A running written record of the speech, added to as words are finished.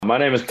My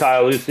name is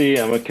Kyle Lucy.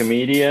 I'm a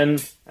comedian,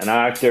 an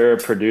actor,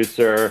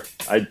 producer.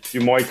 I do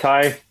Muay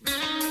Thai.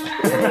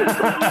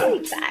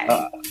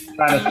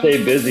 Trying to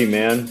stay busy,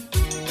 man.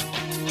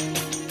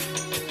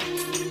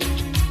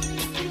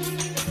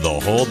 The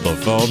Hold the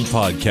Phone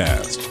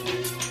Podcast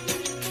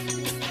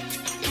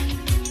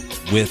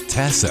with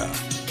Tessa.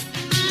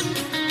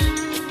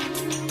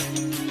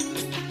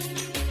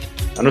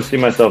 I don't see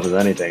myself as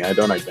anything. I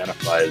don't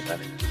identify as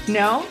anything.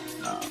 No?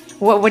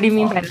 What do you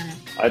mean by that?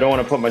 I don't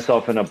want to put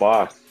myself in a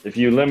box. If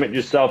you limit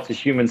yourself to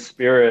human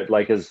spirit,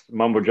 like as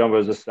mumbo jumbo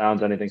as this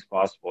sounds, anything's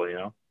possible, you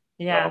know?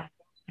 Yeah. So,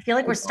 I feel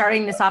like we're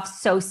starting this off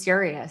so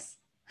serious.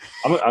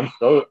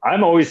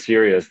 I'm always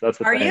serious. That's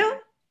the Are thing. you?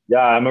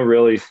 Yeah, I'm a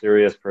really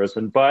serious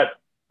person, but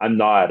I'm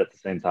not at the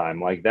same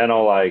time. Like then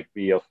I'll like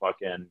be a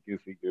fucking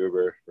goofy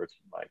goober for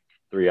like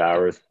 3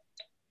 hours,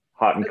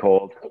 hot and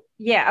cold.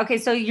 Yeah. Okay.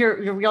 So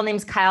your real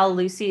name's Kyle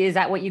Lucy. Is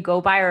that what you go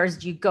by, or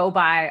do you go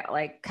by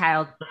like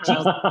Kyle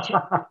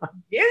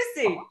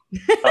Lucy?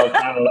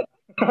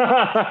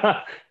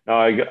 No,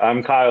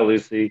 I'm Kyle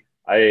Lucy.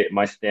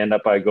 My stand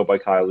up I go by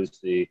Kyle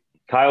Lucy.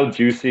 Kyle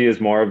Juicy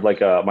is more of like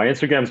my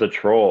Instagram's a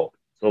troll.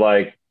 So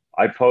like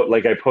I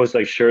post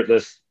like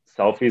shirtless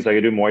selfies. Like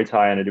I do Muay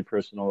Thai and I do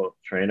personal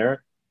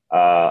trainer.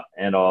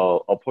 And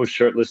I'll post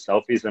shirtless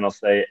selfies and I'll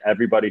say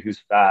everybody who's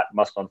fat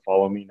must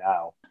unfollow me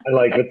now. And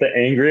like with the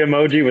angry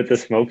emoji with the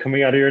smoke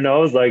coming out of your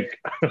nose, like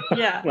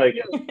Yeah. like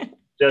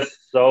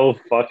just so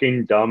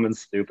fucking dumb and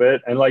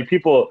stupid. And like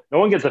people, no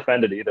one gets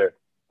offended either.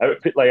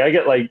 I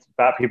get like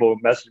fat people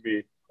message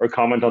me or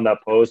comment on that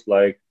post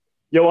like,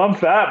 yo, I'm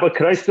fat, but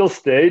could I still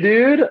stay,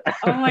 dude?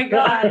 Oh my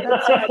God,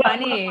 that's so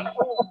funny.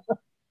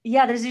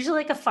 Yeah, there's usually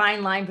like a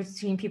fine line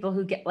between people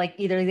who get like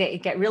either they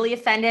get really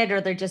offended or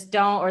they just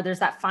don't, or there's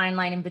that fine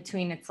line in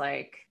between. It's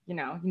like, you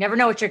never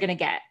know what you're going to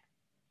get.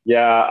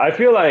 Yeah, I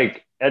feel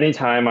like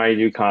anytime I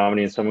do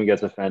comedy and someone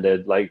gets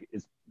offended, like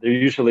they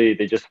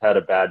just had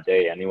a bad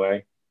day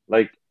anyway.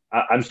 Like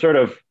I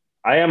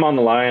am on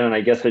the line and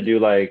I guess I do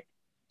like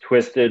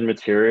twisted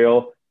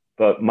material,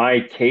 but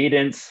my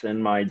cadence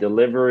and my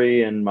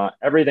delivery and my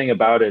everything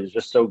about it is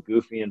just so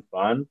goofy and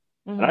fun.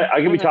 Mm-hmm. And I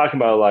can be talking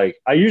about like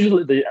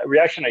the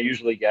reaction I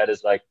usually get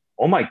is like,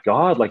 oh my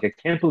God, like I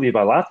can't believe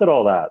I laughed at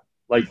all that.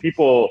 Like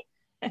people,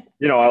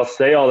 I'll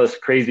say all this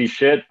crazy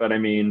shit, but I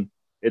mean,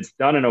 it's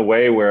done in a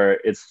way where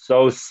it's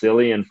so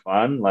silly and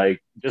fun.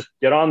 Like just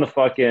get on the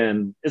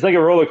fucking, it's like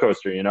a roller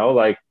coaster,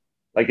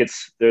 like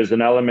there's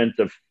an element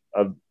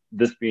of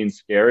this being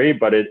scary,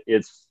 but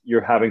it's you're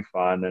having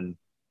fun and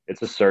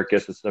it's a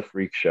circus, it's a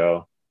freak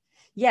show.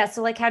 Yeah.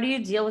 So like, how do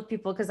you deal with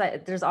people? Because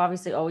there's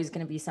obviously always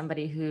going to be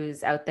somebody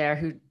who's out there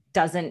who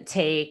doesn't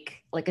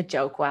take like a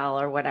joke well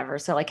or whatever.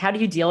 So like, how do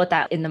you deal with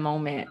that in the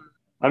moment?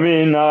 I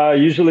mean,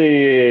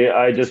 usually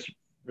I just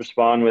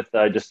respond with,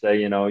 I just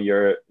say,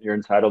 you're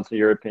entitled to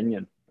your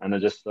opinion. And I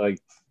just like,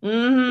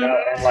 and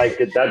like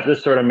that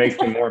just sort of makes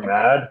me more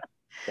mad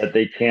that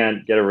they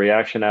can't get a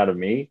reaction out of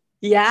me.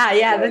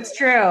 Yeah, that's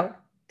true.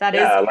 That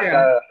is true.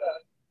 Like,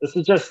 this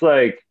is just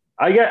like,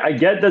 I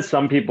get that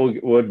some people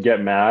would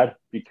get mad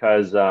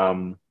because I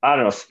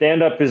don't know,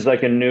 stand up is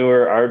like a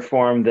newer art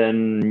form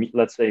than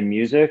let's say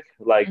music.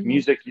 Like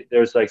music,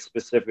 there's like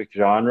specific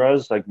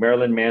genres. Like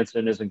Marilyn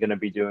Manson isn't going to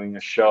be doing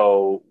a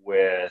show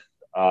with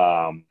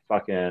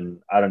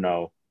fucking I don't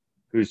know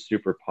who's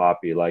super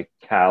poppy like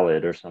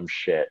Khaled or some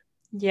shit.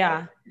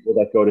 Yeah. People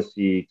that go to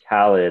see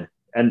Khaled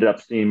ended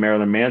up seeing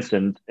Marilyn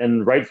Manson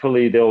and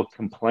rightfully they'll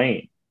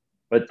complain.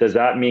 But does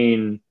that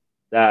mean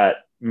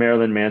that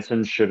Marilyn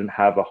Manson shouldn't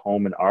have a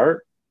home in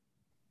art?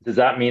 Does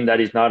that mean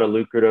that he's not a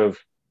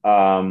lucrative,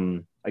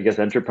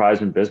 enterprise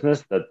and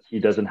business, that he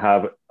doesn't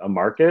have a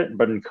market?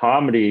 But in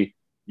comedy,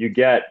 you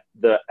get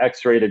the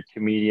X-rated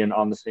comedian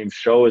on the same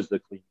show as the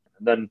clean.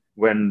 And then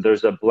when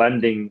there's a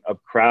blending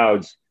of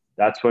crowds,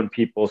 that's when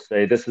people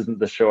say, this isn't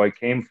the show I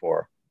came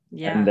for.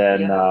 Yeah, and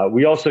then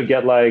we also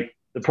get like,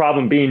 the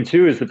problem being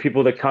too, is the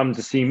people that come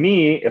to see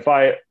me, if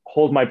I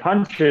hold my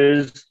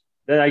punches,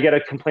 then I get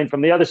a complaint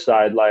from the other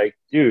side. Like,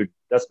 dude,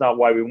 that's not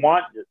why we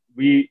want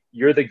you.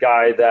 You're the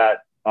guy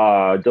that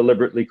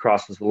deliberately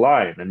crosses the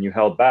line and you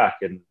held back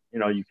and,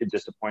 you could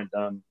disappoint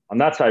them on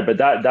that side. But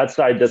that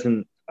side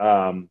doesn't,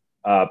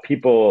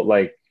 people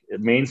like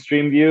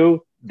mainstream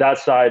view, that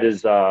side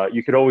is,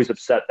 you could always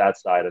upset that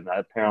side. And that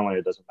apparently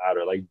it doesn't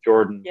matter. Like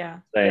Jordan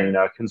saying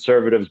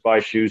conservatives buy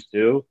shoes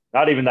too.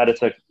 Not even that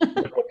it's a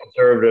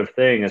conservative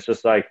thing. It's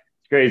just like,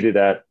 it's crazy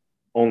that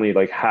only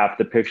like half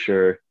the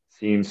picture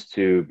seems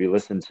to be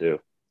listened to.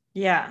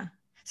 Yeah.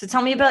 So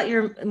tell me about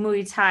your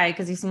Muay Thai,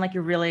 because you seem like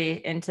you're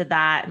really into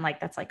that and like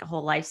that's like a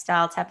whole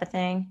lifestyle type of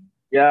thing.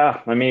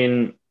 Yeah, I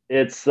mean,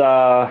 it's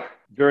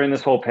during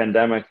this whole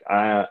pandemic,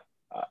 I'm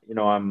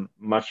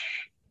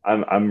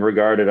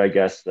regarded, I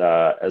guess,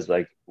 as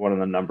like one of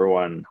the number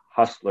one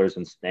hustlers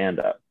in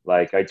stand-up.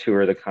 Like I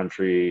tour the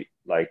country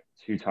like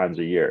 2 times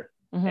a year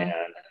and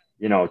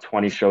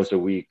 20 shows a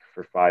week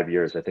for 5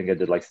 years. I think I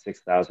did like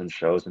 6,000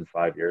 shows in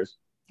 5 years.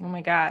 Oh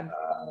my God.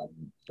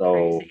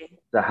 So crazy.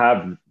 To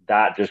have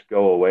that just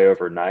go away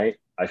overnight,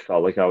 I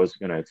felt like I was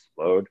going to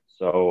explode.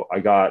 So I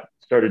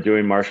started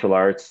doing martial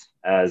arts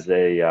as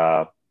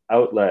a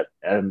outlet,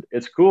 and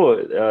it's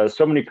cool.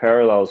 So many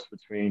parallels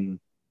between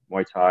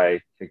Muay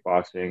Thai,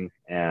 kickboxing,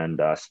 and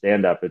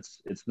stand up.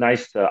 It's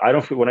nice to. I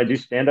don't feel when I do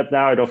stand up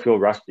now. I don't feel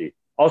rusty.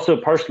 Also,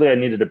 partially, I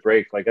needed a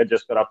break. Like I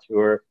just got off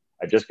tour.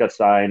 I just got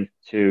signed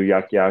to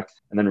Yuck Yucks,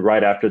 and then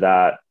right after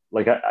that,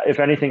 like if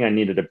anything, I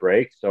needed a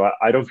break. So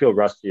I don't feel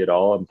rusty at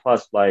all. And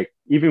plus, like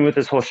even with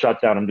this whole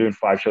shutdown, I'm doing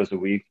 5 shows a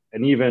week.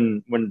 And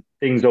even when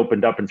things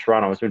opened up in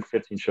Toronto, I was doing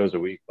 15 shows a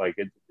week. Like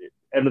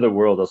end of the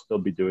world, I'll still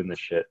be doing this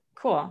shit.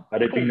 Cool.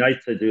 But it'd be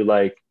nice to do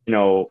like,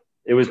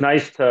 it was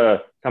nice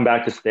to come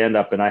back to stand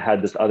up, and I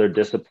had this other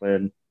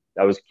discipline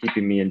that was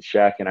keeping me in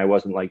check, and I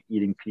wasn't like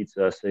eating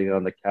pizza, sitting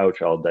on the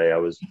couch all day. I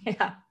was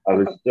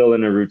still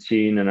in a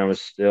routine, and I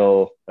was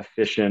still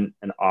efficient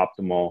and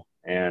optimal.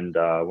 And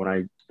when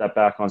I stepped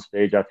back on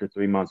stage after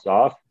 3 months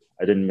off,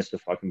 I didn't miss a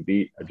fucking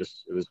beat. It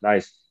was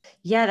nice.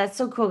 Yeah, that's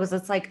so cool. Cause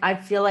it's like, I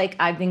feel like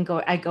I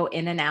go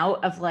in and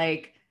out of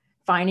like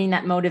finding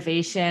that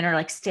motivation or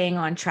like staying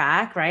on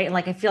track. Right. And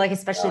like, I feel like,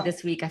 especially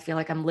this week, I feel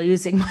like I'm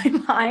losing my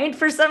mind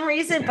for some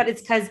reason, but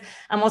it's cause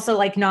I'm also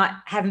like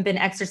haven't been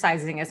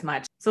exercising as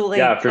much. So like,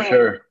 yeah, for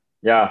sure.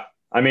 Yeah.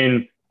 I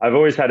mean, I've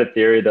always had a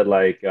theory that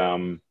like,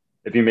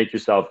 if you make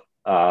yourself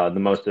the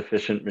most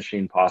efficient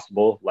machine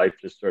possible, life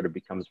just sort of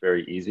becomes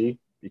very easy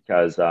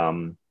because,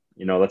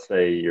 let's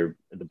say you're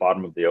at the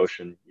bottom of the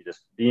ocean, you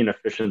just being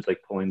efficient is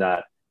like pulling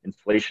that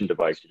inflation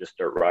device, you just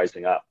start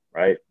rising up.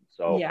 Right.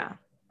 So, yeah,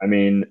 I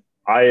mean,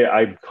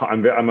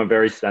 I'm a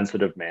very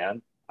sensitive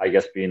man, I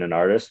guess, being an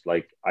artist.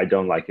 Like, I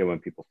don't like it when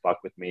people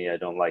fuck with me. I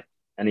don't like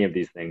any of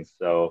these things.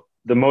 So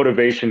the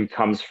motivation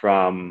comes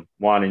from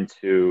wanting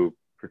to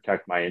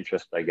protect my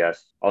interest, I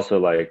guess. Also,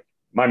 like,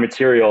 my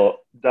material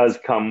does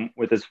come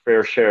with its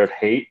fair share of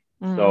hate.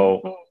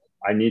 So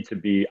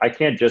I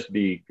can't just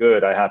be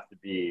good. I have to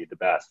be the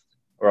best,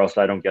 or else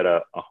I don't get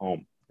a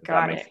home, if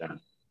that makes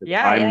sense.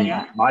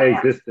 Yeah. My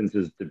existence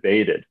is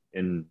debated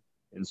in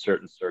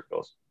certain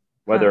circles.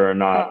 Whether or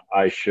not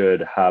I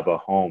should have a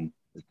home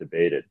is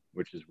debated,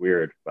 which is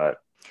weird. But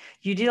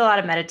you do a lot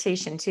of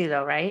meditation too,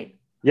 though, right?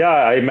 Yeah,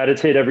 I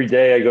meditate every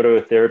day. I go to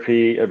a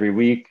therapy every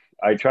week.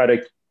 I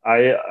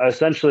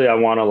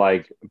want to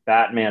like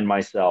Batman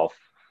myself.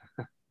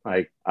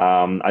 I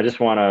just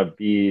want to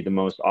be the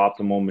most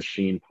optimal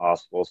machine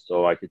possible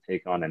so I could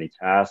take on any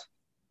task,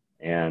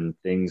 and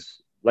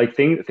things are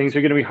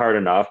going to be hard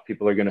enough.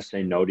 People are going to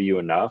say no to you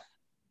enough.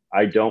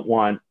 I don't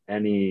want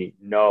any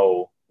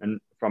no and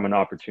from an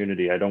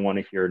opportunity. I don't want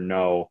to hear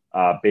no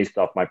based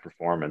off my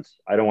performance.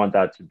 I don't want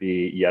that to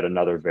be yet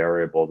another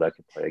variable that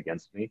could play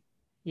against me.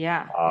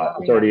 Yeah.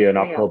 It's already an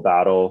uphill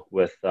battle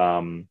with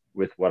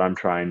what I'm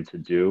trying to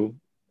do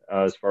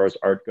as far as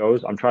art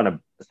goes. I'm trying to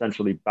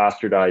essentially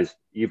bastardize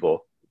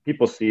evil.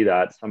 People see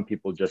that. Some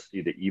people just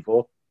see the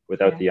evil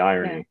without the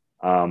irony.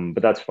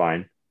 But that's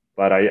fine.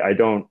 But I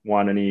don't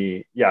want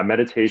any. Yeah,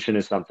 meditation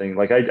is something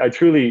like I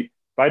truly.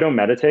 If I don't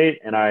meditate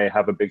and I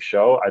have a big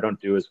show, I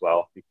don't do as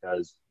well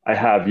because I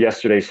have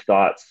yesterday's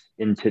thoughts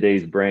in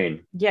today's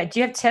brain. Yeah. Do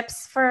you have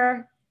tips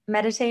for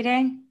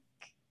meditating?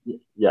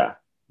 Yeah.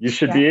 You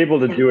should be able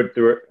to do it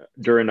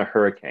during a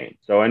hurricane.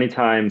 So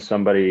anytime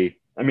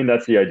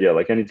that's the idea.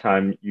 Like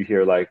anytime you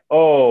hear like,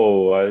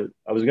 oh,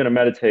 I was going to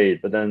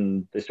meditate, but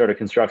then they started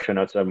construction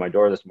outside my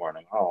door this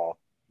morning. Oh,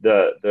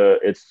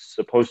 it's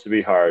supposed to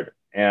be hard.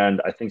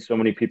 And I think so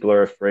many people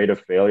are afraid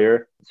of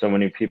failure. So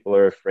many people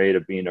are afraid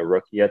of being a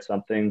rookie at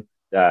something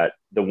that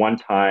the one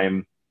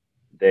time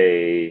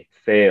they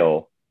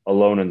fail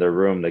alone in their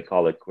room, they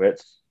call it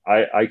quits.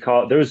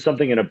 There was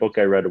something in a book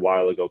I read a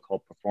while ago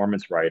called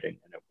performance writing,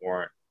 and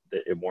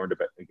it warned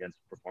against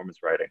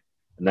performance writing.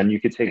 And then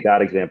you could take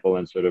that example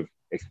and sort of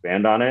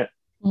expand on it.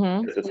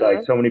 Because it's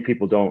like so many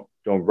people don't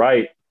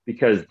write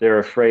because they're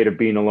afraid of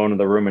being alone in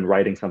the room and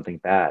writing something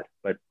bad.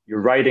 But you're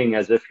writing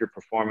as if you're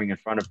performing in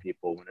front of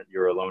people when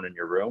you're alone in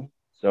your room.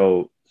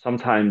 So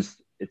sometimes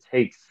it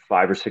takes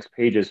 5 or 6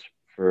 pages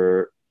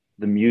for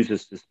the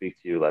muses to speak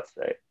to you, let's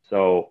say.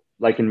 So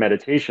like in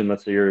meditation,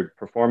 let's say you're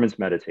performance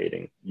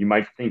meditating, you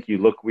might think you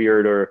look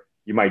weird, or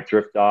you might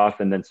drift off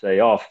and then say,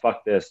 oh,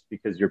 fuck this,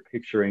 because you're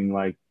picturing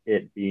like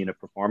it being a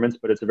performance,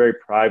 but it's a very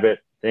private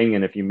thing.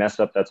 And if you mess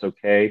up, that's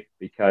okay,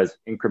 because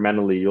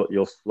incrementally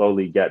you'll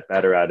slowly get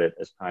better at it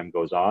as time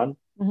goes on.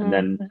 And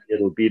then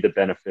it'll be the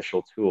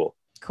beneficial tool.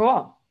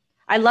 Cool.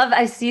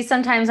 I see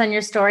sometimes on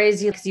your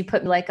stories, you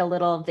put like a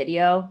little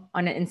video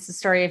on an Insta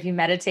story of you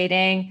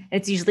meditating.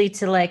 It's usually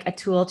to like a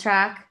Tool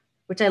track,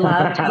 which I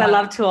love. I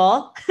love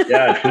Tool.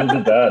 Yeah, Tool's the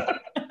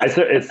best.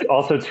 It's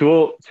also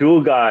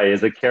Tool Guy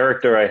is a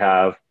character I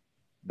have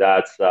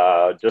that's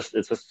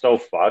it's just so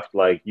fucked.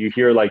 Like you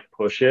hear like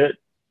Push It,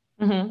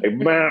 like,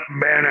 and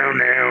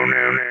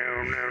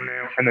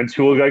then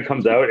Tool Guy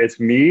comes out. It's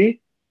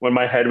me when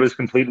my head was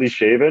completely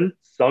shaven,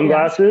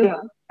 sunglasses,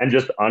 and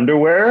just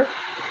underwear,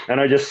 and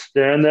I just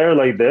stand there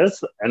like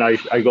this, and I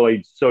go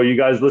like, so you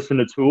guys listen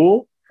to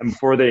Tool? And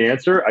before they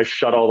answer, I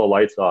shut all the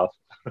lights off.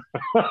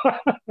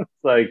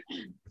 It's like,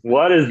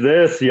 what is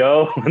this,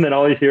 yo? And then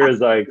all you hear is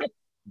like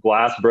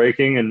glass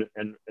breaking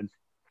and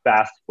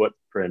fast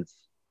footprints,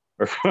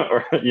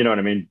 or you know what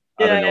I mean?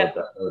 I don't know what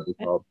that would be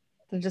called.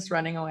 They're just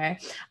running away.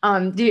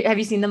 Have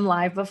you seen them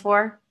live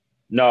before?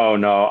 No,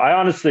 no. I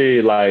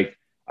honestly like.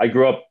 I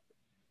grew up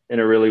in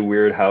a really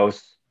weird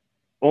house.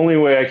 Only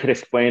way I could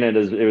explain it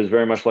is it was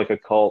very much like a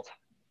cult.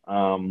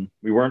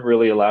 We weren't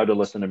really allowed to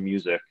listen to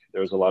music.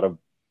 There was a lot of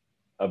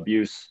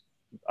abuse,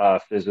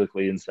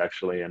 physically and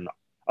sexually, and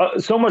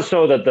so much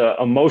so that the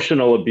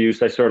emotional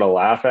abuse I sort of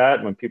laugh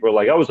at when people are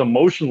like, "I was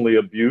emotionally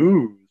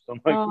abused."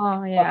 I'm like,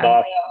 Oh "Fuck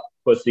off,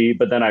 pussy!"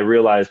 But then I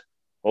realized,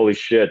 holy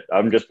shit,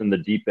 I'm just in the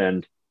deep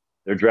end.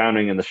 They're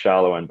drowning in the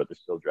shallow end, but they're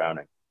still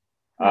drowning.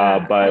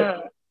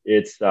 But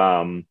it's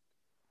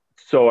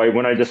so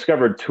when I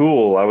discovered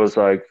Tool, I was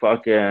like,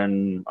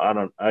 fucking, I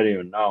didn't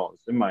even know.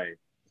 It's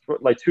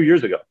like 2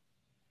 years ago.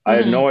 I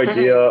had no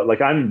idea.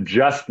 Like, I'm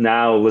just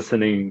now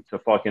listening to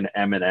fucking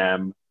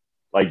Eminem.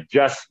 Like,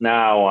 just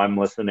now I'm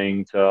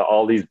listening to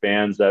all these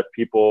bands that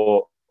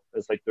people,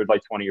 it's like they're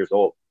like 20 years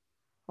old.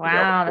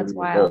 Wow, that's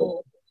wild.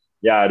 Old.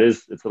 Yeah, it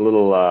is. It's a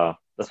little,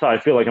 that's how I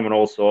feel like I'm an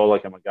old soul,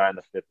 like I'm a guy in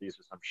the 50s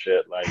or some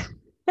shit. Like,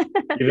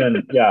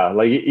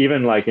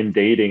 even like in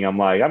dating, I'm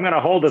like, I'm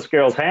gonna hold this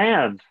girl's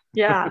hand.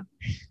 Yeah.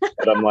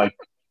 But I'm like,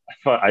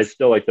 I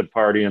still like to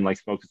party and like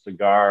smoke a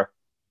cigar.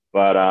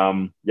 But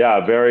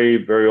yeah,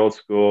 very, very old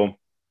school.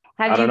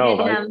 I don't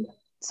know.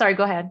 Sorry,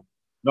 go ahead.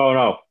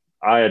 No,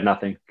 I had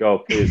nothing. Go,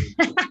 please.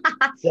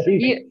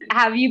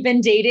 Have you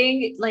been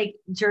dating like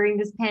during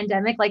this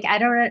pandemic? Like, I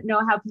don't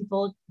know how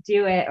people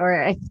do it, or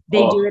if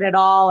they do it at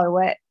all, or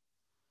what.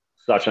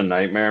 Such a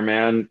nightmare,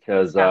 man.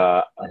 Because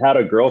I had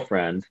a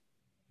girlfriend.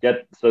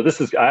 So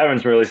this is, I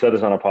haven't really said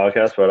this on a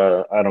podcast, but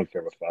I don't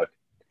care a fuck.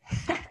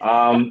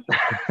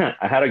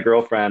 I had a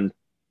girlfriend,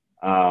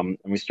 and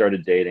we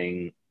started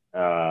dating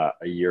a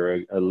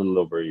little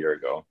over a year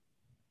ago.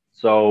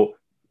 So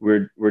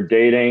we're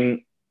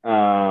dating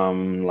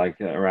like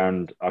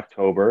around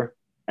October,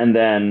 and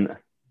then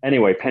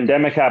anyway,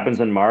 pandemic happens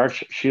in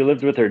March. She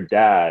lived with her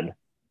dad,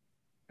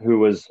 who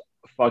was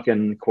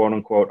fucking quote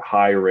unquote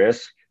high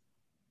risk.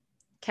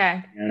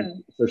 Okay.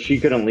 And so she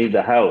couldn't leave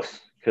the house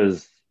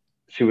because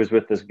she was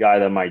with this guy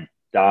that might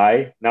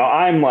die. Now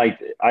I'm like,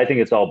 I think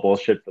it's all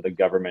bullshit for the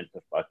government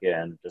to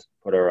fucking just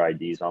put our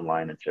IDs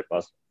online and chip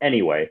us.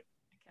 Anyway,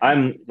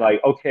 I'm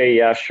like, okay,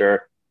 yeah,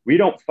 sure. We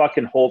don't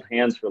fucking hold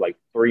hands for like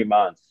 3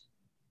 months.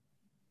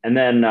 And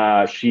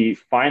then she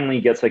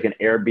finally gets like an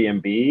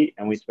Airbnb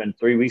and we spend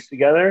 3 weeks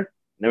together. And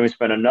then we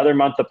spend another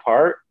month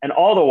apart. And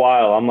all the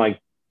while I'm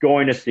like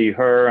going to see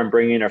her. I'm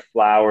bringing her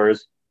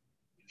flowers.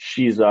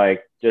 She's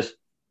like, just,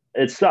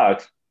 it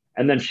sucks.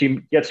 And then she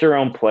gets her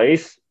own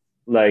place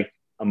like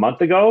a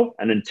month ago.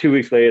 And then 2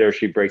 weeks later,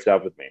 she breaks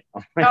up with me.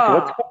 I'm like,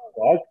 what the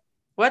fuck?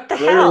 What the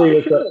hell?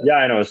 Yeah,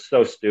 I know. It's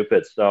so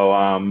stupid. So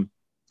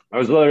I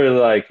was literally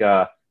like,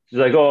 she's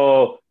like,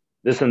 oh,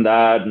 this and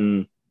that.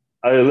 And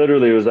I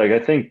literally was like, I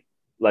think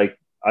like,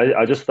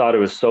 I just thought it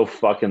was so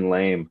fucking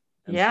lame.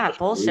 Yeah,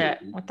 bullshit.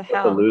 What the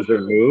hell? The loser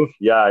move.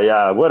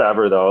 Yeah,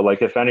 whatever though.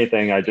 Like if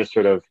anything, I just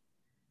sort of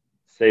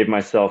saved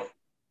myself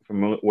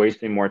from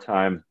wasting more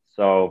time.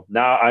 So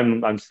now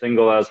I'm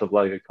single as of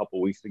like a couple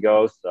weeks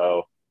ago.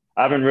 So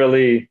I haven't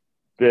really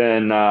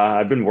been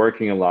I've been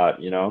working a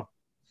lot, you know.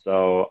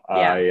 So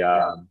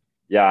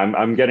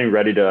I'm getting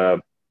ready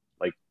to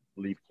like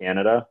leave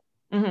Canada.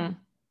 Mm-hmm.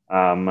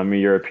 I'm a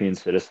European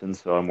citizen,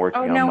 so I'm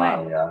working on my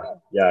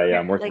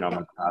I'm working on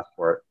my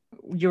passport.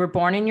 You were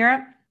born in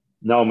Europe?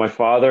 No, my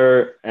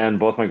father and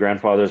both my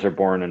grandfathers are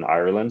born in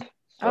Ireland.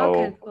 So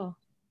okay, cool.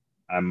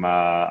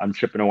 I'm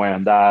chipping away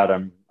on that.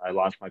 I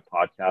launched my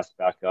podcast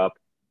back up.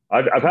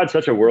 I've had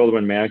such a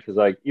whirlwind, man, because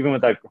like even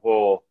with that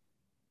whole,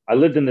 I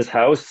lived in this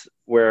house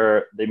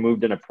where they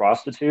moved in a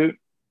prostitute.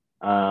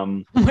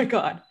 Oh my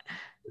God.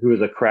 Who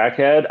was a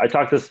crackhead. I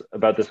talked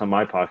about this on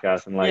my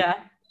podcast, and like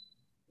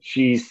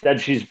she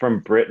said she's from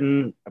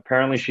Britain.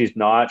 Apparently she's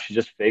not. She's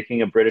just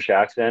faking a British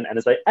accent, and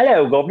it's like,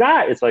 hello,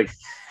 governor. It's like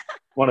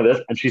one of this,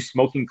 and she's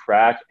smoking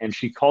crack, and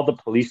she called the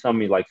police on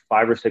me like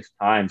 5 or 6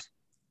 times.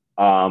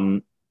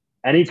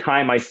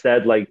 Anytime I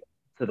said like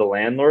to the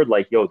landlord,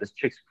 like, yo, this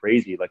chick's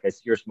crazy, like I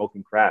see her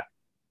smoking crack,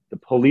 the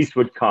police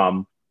would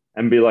come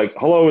and be like,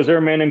 hello, is there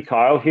a man named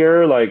Kyle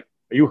here? Like,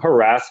 are you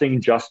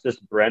harassing Justice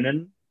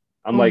Brennan?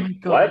 I'm like,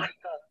 what?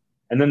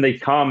 And then they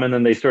come and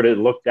then they sort of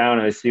look down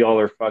and I see all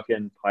their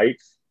fucking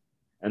pipes.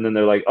 And then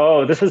they're like,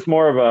 oh, this is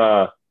more of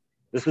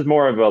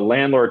a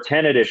landlord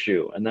tenant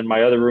issue. And then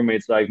my other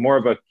roommate's like, more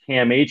of a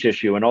Cam H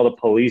issue. And all the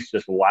police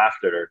just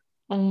laughed at her.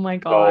 Oh my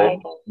God.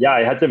 So, yeah,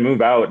 I had to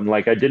move out, and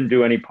like I didn't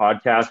do any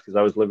podcasts because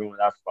I was living with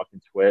that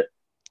fucking twit.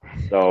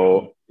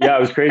 So yeah, it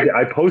was crazy.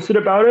 I posted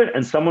about it,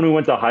 and someone who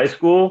went to high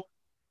school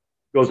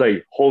goes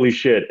like, holy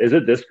shit, is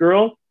it this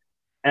girl?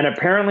 And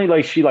apparently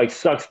like she like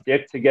sucks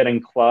dick to get in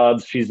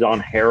clubs. She's on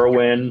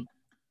heroin.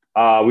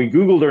 We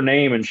Googled her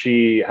name and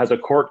she has a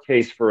court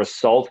case for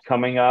assault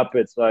coming up.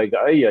 It's like,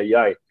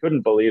 I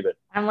couldn't believe it.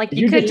 I'm like,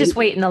 you could just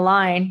wait in the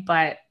line,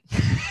 but.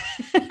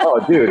 Oh,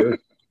 dude.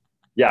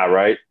 Yeah,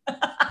 right.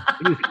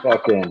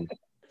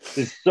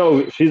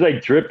 She's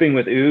like dripping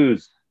with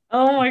ooze.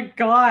 Oh my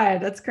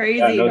God, that's Yeah,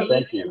 crazy. no,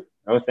 thank you.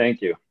 No,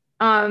 thank you.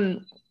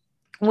 Um,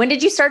 when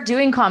did you start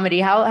doing comedy?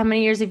 How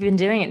many years have you been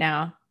doing it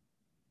now?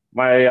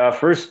 My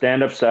first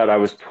stand-up set, I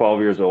was 12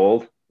 years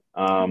old.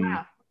 Um,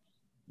 Wow.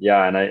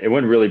 yeah, and it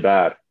went really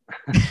bad.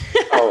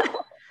 Oh,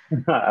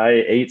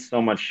 I ate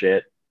so much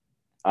shit.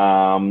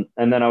 And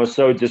then I was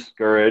so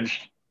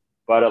discouraged.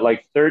 But at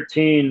like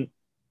 13,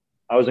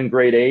 I was in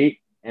grade 8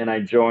 and I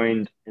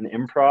joined an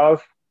improv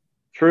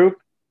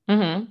troupe.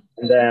 Mm-hmm.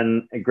 And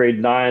then in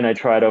grade 9, I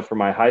tried out for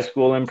my high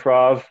school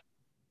improv.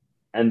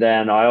 And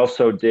then I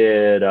also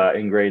did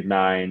in grade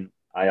 9,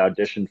 I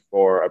auditioned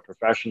for a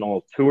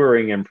professional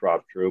touring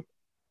improv troupe.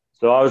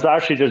 So I was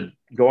actually just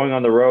going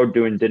on the road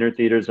doing dinner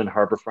theaters and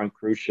harborfront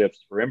cruise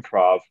ships for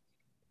improv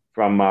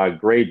from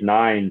grade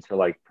 9 to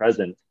like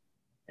present.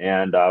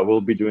 And we'll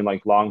be doing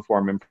like long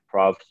form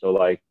improv. So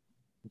like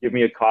give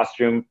me a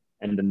costume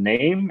and a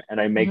name, and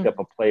I make Mm-hmm. up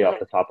a play off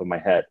the top of my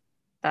head.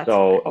 That's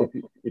So fun.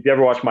 if you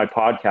ever watch my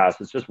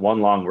podcast, it's just one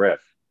long riff,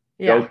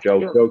 Yeah. joke,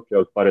 joke, joke,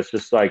 joke. But it's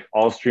just like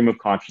all stream of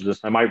consciousness.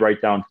 I might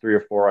write down 3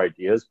 or 4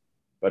 ideas,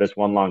 but it's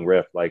one long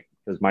riff, like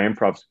because my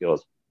improv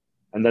skills.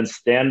 And then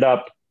stand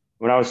up.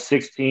 When I was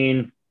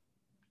 16,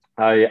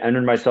 I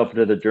entered myself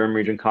into the Durham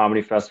Region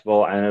Comedy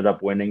Festival. I ended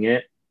up winning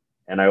it,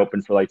 and I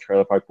opened for like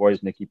Trailer Park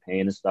Boys, Nikki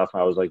Payne, and stuff.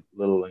 I was like a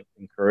little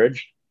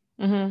encouraged.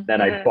 Mm-hmm. Then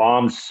I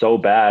bombed so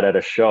bad at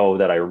a show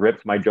that I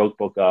ripped my joke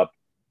book up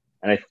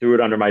and I threw it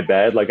under my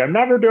bed. Like, I'm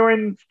never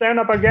doing stand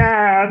up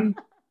again.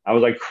 I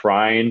was like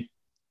crying.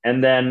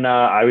 And then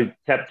I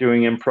kept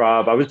doing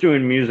improv. I was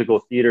doing musical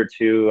theater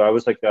too. I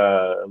was like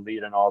a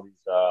lead in all these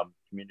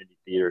community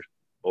theater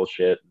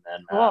bullshit. And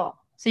then, Cool.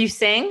 So you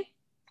sing?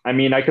 I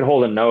mean, I could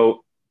hold a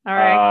note. All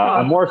right.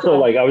 I'm Cool. more so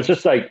like, I was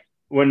just like,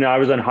 when I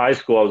was in high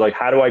school, I was like,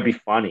 how do I be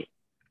funny?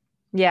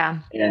 Yeah.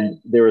 And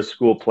there was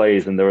school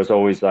plays, and there was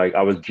always like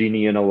I was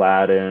Genie in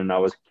Aladdin, I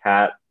was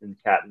Cat and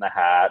Cat in the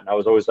Hat, and I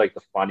was always like the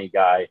funny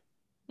guy.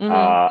 Mm-hmm.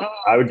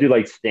 I would do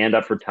like stand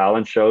up for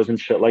talent shows and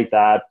shit like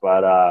that.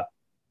 But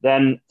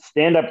then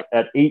stand up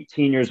at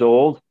 18 years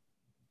old,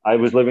 I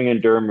was living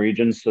in Durham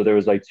region, so there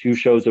was like 2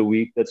 shows a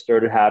week that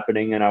started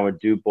happening, and I would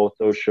do both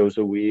those shows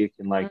a week,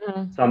 and like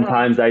Mm-hmm.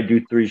 sometimes I do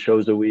 3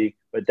 shows a week.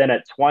 But then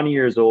at 20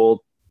 years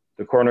old,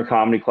 the Corner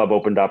Comedy Club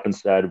opened up and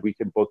said we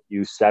could book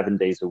you 7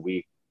 days a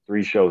week,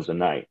 3 shows a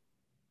night.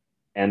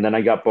 And then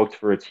I got booked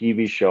for a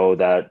TV show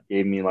that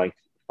gave me like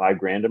 5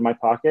 grand in my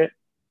pocket.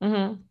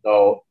 Mm-hmm.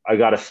 So I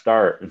got to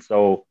start. And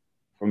so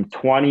from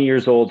 20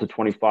 years old to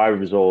 25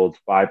 years old,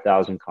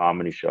 5,000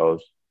 comedy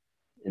shows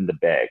in the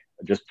bag.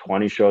 Just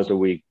 20 shows a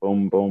week.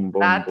 Boom, boom,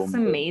 boom, That's boom,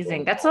 boom, amazing.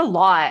 boom. That's a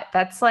lot.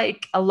 That's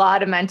like a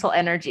lot of mental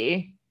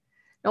energy.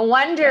 No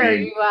wonder I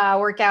mean, you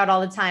work out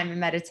all the time and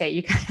meditate.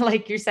 You kind of,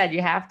 like you said,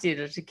 you have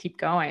to keep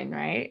going,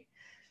 right?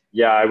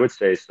 yeah, I would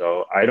say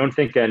so. I don't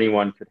think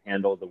anyone could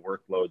handle the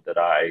workload that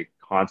I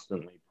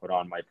constantly put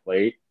on my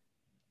plate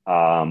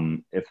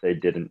if they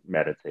didn't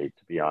meditate,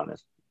 to be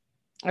honest.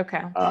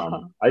 Okay.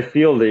 I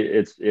feel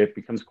that it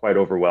becomes quite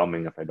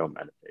overwhelming if I don't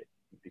meditate.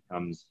 It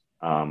becomes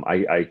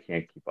I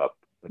can't keep up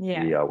with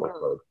Yeah. the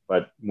workload.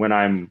 But when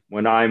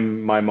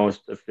I'm my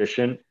most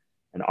efficient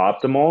and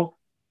optimal,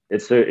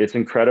 it's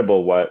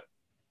incredible what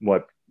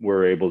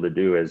we're able to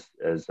do as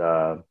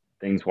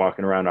things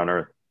walking around on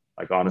Earth.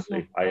 Like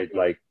honestly, I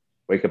like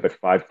wake up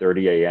at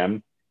 5:30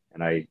 a.m.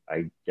 and I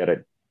get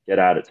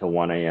at it till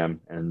 1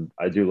 a.m. and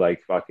I do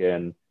like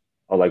fucking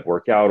I'll like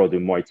work out, I'll do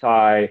Muay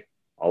Thai,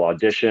 I'll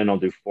audition, I'll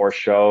do 4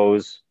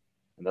 shows,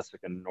 and that's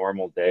like a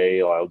normal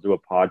day. I'll do a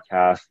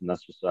podcast, and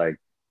that's just like,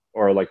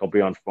 or like I'll be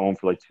on phone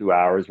for like 2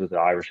 hours with the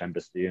Irish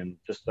embassy, and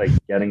just like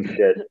getting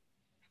shit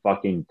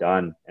fucking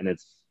done. And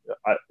it's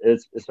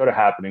sort of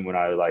happening when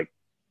I like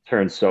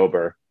turned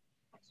sober,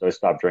 so I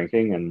stopped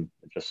drinking, and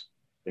it just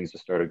things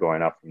just started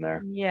going up from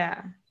there.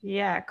 Yeah.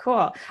 Yeah.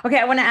 Cool. Okay.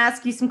 I want to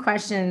ask you some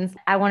questions.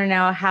 I want to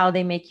know how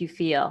they make you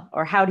feel,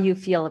 or how do you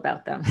feel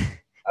about them?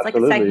 It's like a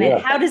Absolutely, segment. yeah.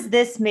 How does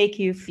this make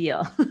you feel?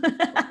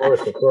 Of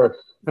course, of course.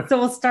 So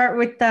we'll start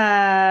with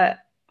the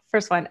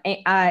first one,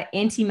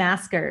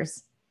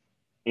 anti-maskers.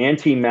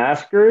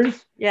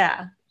 Anti-maskers.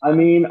 Yeah. I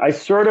mean, I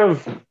sort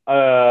of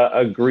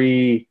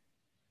agree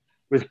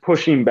with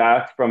pushing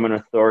back from an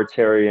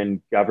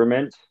authoritarian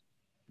government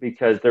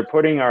because they're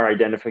putting our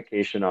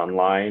identification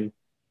online.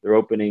 They're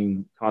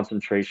opening not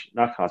concentration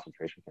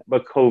camps,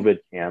 but COVID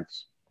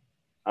camps.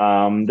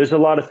 There's a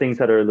lot of things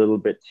that are a little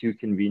bit too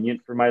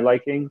convenient for my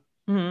liking.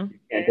 Mm-hmm. You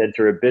can't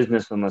enter a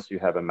business unless you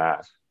have a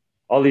mask.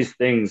 All these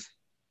things,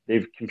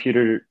 they've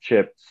computer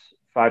chipped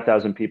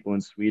 5,000 people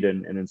in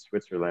Sweden and in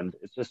Switzerland.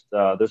 It's just,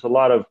 there's a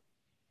lot of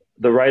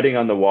the writing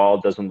on the wall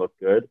doesn't look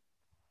good.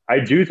 I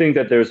do think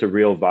that there's a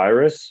real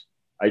virus.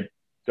 I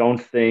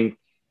don't think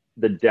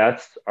the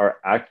deaths are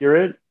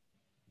accurate,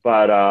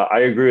 but I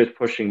agree with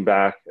pushing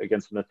back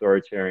against an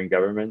authoritarian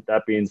government.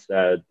 That being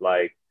said,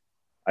 like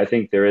I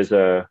think there is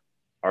a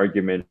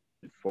argument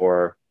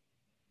for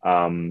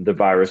the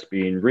virus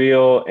being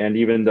real, and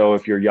even though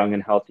if you're young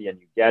and healthy and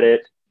you get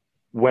it,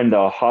 when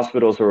the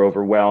hospitals are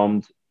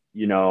overwhelmed,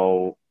 you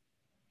know,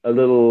 a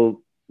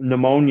little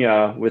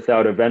pneumonia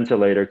without a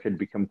ventilator could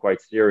become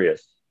quite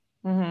serious.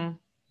 Mm-hmm.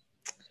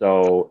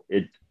 So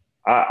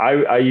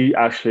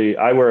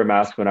I wear a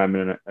mask when I'm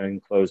in an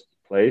enclosed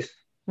place,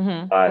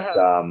 Mm-hmm. but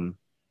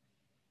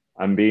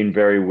I'm being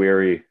very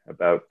weary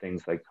about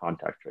things like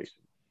contact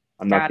tracing.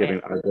 Got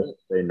it. I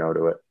just say no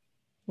to it.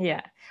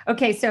 Yeah.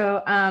 Okay.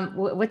 So,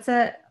 what's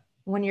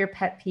one of your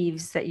pet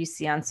peeves that you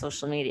see on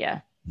social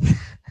media?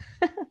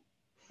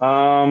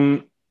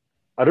 Um,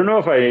 I don't know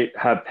if I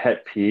have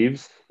pet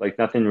peeves. Like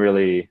nothing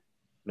really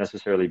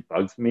necessarily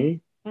bugs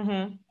me.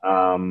 Mm-hmm.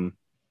 Um,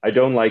 I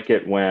don't like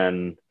it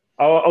when,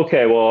 oh,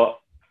 okay, well,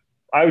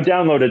 I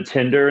downloaded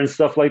Tinder and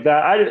stuff like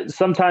that. I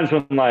sometimes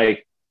when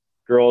like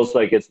girls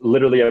like it's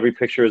literally every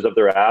picture is of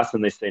their ass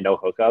and they say no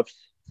hookups,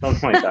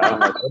 something like that. I'm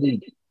like, what the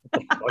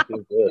fuck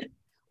is this?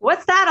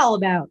 What's that all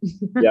about?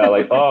 Yeah,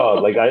 like oh,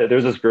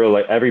 there's this girl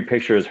like every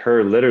picture is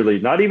her literally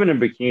not even in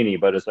bikini,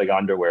 but it's like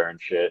underwear and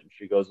shit. And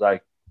she goes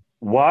like,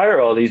 "Why are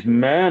all these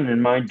men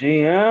in my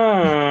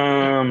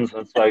DMs?"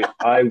 It's like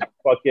I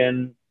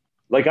fucking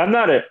like I'm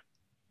not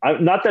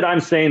that I'm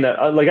saying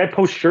that like I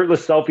post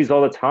shirtless selfies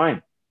all the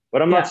time,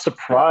 but I'm Yeah. not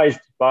surprised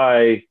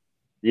by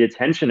the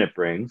attention it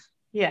brings.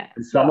 Yeah.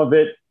 And some of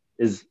it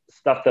is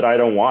stuff that I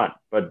don't want,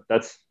 but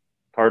that's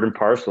part and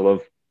parcel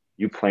of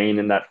you playing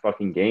in that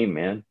fucking game,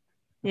 man.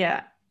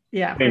 Yeah.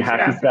 Yeah. Playing For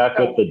hacky sure. sack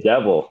with the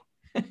devil.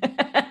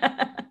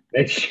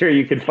 Make sure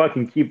you can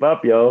fucking keep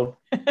up, yo.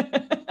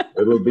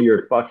 It'll be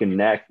your fucking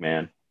neck,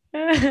 man.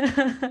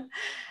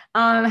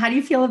 How do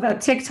you feel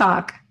about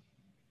TikTok?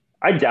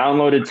 I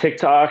downloaded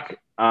TikTok.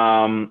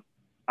 I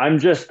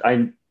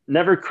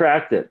never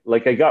cracked it.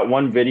 Like I got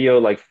one video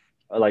like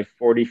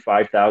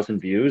 45,000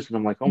 views, and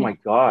I'm like, oh my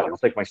god, it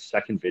was like my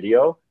second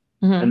video.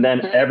 Mm-hmm. And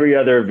then every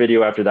other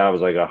video after that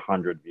was like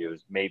 100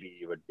 views. Maybe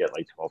you would get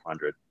like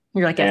 1,200.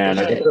 You're like, And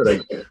I just sort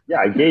of, yeah,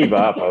 I gave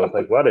up. I was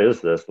like, what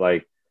is this?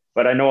 Like,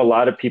 but I know a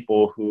lot of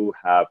people who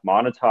have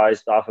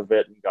monetized off of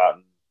it and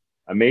gotten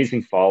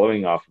amazing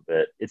following off of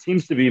it. It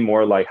seems to be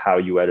more like how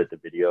you edit the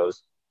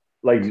videos,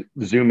 like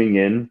zooming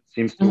in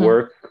seems to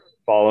work,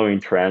 following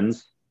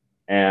trends.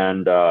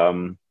 And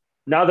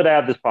now that I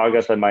have this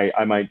podcast,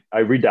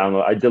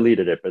 I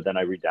deleted it, but then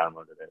I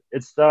re-downloaded it.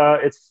 It's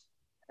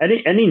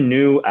any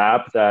new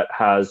app that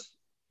has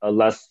a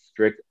less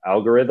strict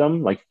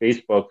algorithm, like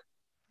Facebook.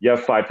 You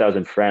have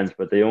 5,000 friends,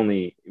 but when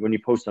you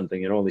post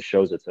something, it only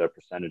shows it's a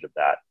percentage of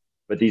that.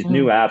 But these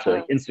new apps,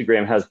 like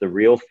Instagram has the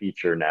reel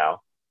feature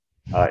now,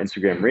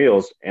 Instagram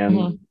Reels,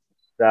 and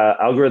the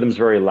algorithm's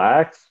very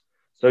lax.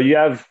 So you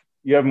have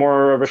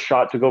more of a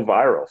shot to go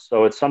viral.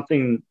 So it's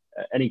something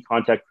any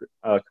content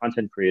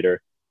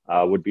creator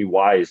would be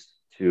wise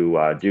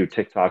to do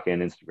TikTok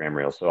and Instagram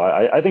Reels. So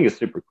I think it's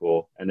super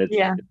cool, and it's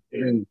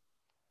giving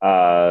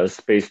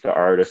space to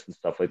artists and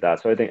stuff like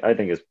that. So I think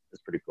it's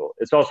pretty cool.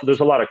 It's also there's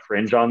a lot of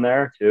cringe on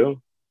there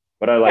too,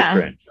 but I like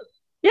cringe.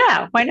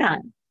 Yeah, why not?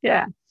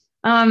 Yeah.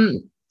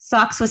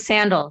 Socks with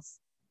sandals.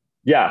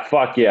 Yeah,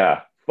 fuck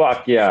yeah.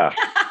 Fuck yeah.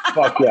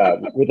 Fuck yeah.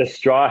 With a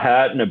straw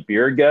hat and a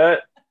beer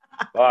gut.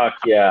 Fuck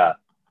yeah.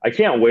 I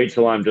can't wait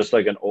till I'm just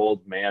like an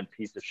old man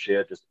piece of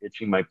shit, just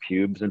itching my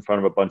pubes in front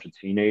of a bunch of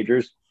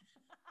teenagers.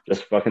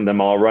 Just fucking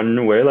them all running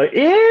away like,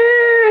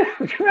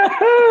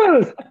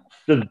 gross.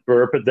 Just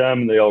burp at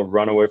them and they all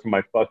run away from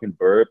my fucking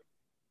burp.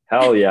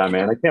 Hell yeah,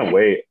 man. I can't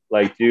wait.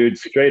 Like, dude,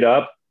 straight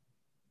up,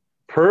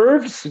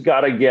 pervs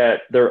got to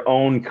get their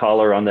own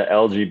color on the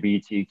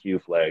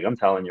LGBTQ flag. I'm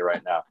telling you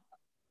right now.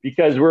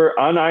 Because we're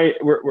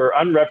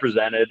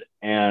unrepresented,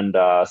 and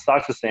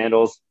socks and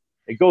sandals,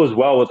 it goes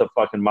well with a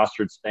fucking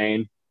mustard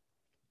stain.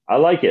 I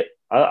like it.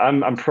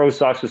 I'm pro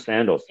socks with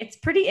sandals. It's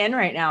pretty in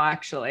right now,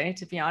 actually,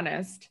 to be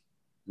honest.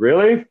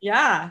 Really?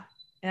 Yeah.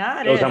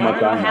 Yeah, it is. I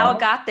don't know how it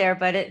got there,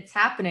 but it's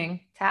happening.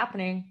 It's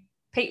happening.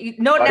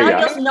 Now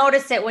you'll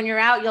notice it when you're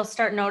out. You'll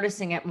start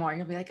noticing it more.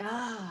 You'll be like,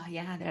 oh,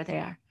 yeah, there they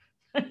are.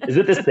 Is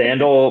it the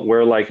sandal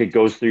where like it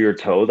goes through your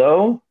toe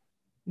though?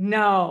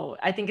 No,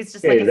 I think it's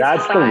just like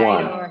that's the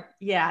one.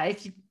 Yeah.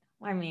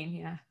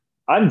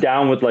 I'm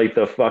down with like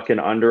the fucking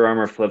Under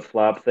Armour flip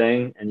flop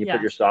thing, and you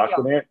put your socks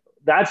in it.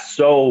 That's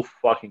so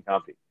fucking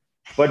comfy.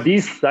 But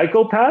these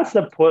psychopaths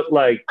that put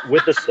like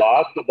with the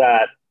sock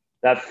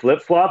that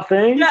flip flop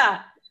thing.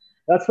 Yeah.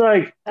 That's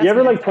like you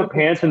ever like put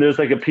pants and there's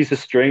like a piece of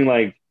string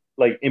like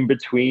in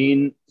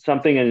between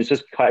something and it's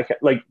just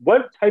like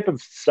what type of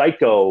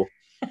psycho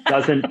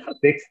doesn't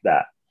fix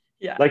that?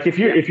 Yeah. Like if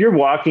you're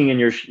walking and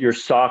your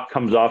sock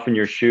comes off in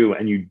your shoe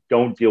and you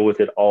don't deal with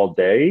it all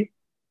day,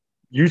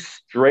 you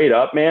straight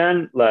up,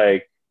 man,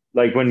 like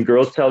when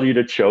girls tell you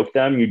to choke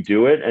them, you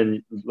do it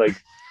and like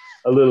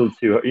a little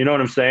too, you know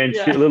what I'm saying?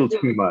 Yeah. A little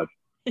too much.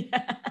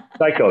 Yeah.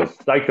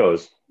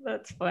 Psychos.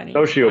 That's funny.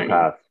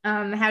 Sociopath.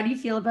 How do you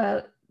feel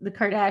about the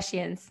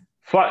Kardashians?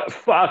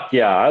 Fuck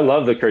yeah. I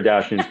love the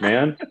Kardashians,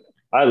 man.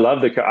 I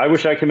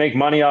wish I could make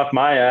money off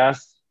my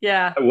ass.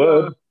 Yeah. I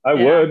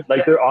would.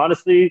 Like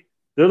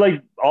they're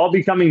like all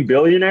becoming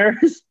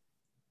billionaires.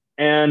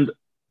 And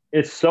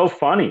it's so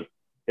funny.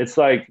 It's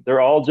like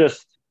they're all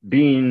just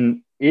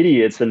being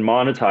idiots and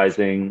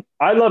monetizing.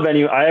 I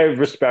have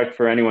respect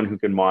for anyone who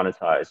can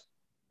monetize.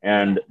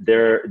 and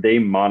they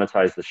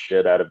monetize the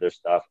shit out of their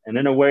stuff, and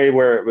in a way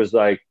where it was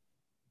like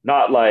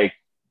not like,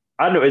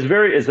 I don't know,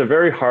 it's a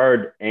very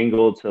hard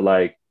angle to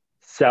like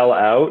sell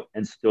out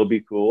and still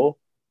be cool,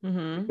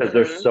 because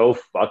they're so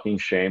fucking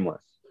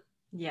shameless.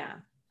 Yeah.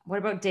 What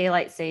about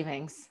daylight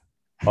savings?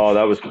 Oh,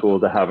 that was cool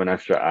to have an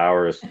extra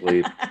hour of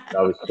sleep.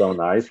 That was so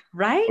nice.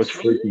 Right? I was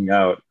freaking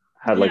out.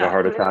 Had like a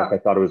heart attack. I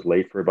thought I was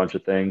late for a bunch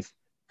of things.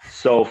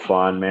 So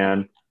fun,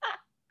 man.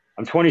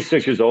 I'm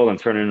 26 years old. I'm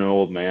turning an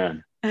old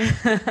man.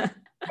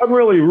 I'm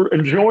really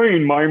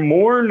enjoying my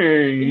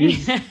morning.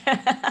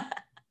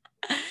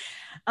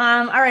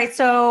 All right.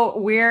 So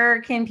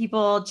where can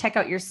people check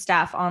out your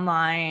stuff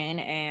online,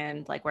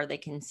 and like where they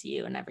can see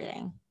you and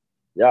everything?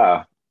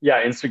 Yeah.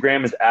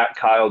 Instagram is at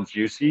Kyle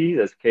Juicy.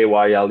 That's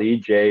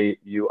KYLEJUICY.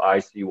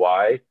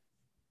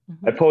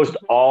 I post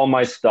all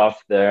my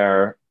stuff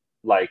there,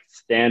 like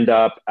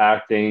stand-up,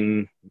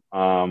 acting,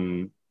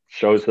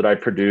 shows that I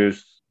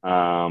produce,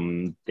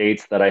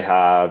 dates that I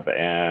have,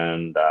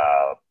 and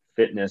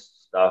fitness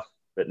stuff,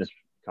 fitness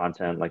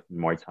content like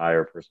Muay Thai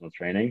or personal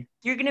training.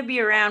 You're going to be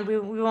around. We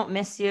won't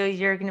miss you.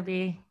 You're going to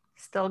be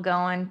still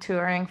going,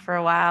 touring for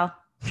a while.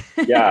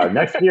 Yeah,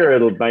 next year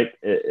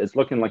it's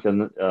looking like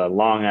a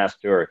long ass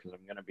tour, because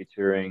I'm going to be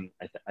touring.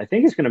 I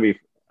think it's going to be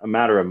a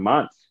matter of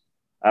months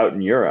out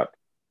in Europe,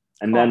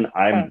 and then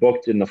I'm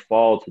booked in the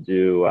fall to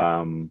do.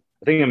 I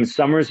think I'm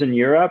summers in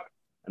Europe,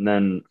 and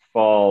then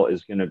fall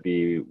is going to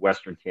be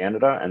Western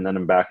Canada, and then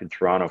I'm back in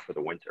Toronto for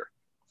the winter.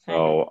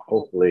 So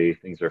hopefully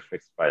things are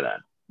fixed by then.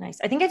 Nice.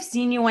 I think I've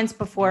seen you once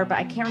before, but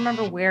I can't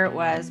remember where it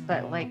was.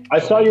 But like, I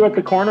saw you at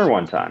the corner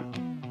one time.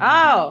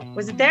 Oh,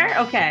 was it there?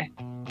 Okay.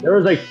 There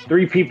was like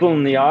 3 people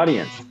in the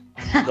audience.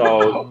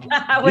 So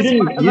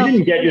you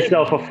didn't get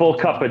yourself a full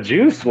cup of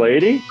juice,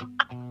 lady.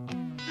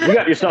 You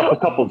got yourself a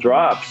couple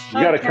drops.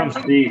 You got to come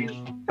see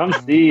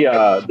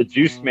the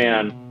Juice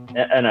Man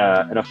and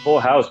a full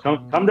house.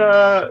 Come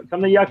to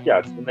Yuck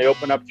Yucks when they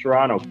open up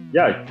Toronto.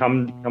 Yeah,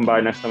 come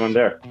by next time I'm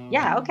there.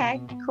 Yeah. Okay.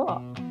 Cool.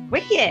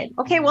 Wicked.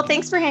 Okay. Well,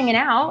 thanks for hanging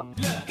out.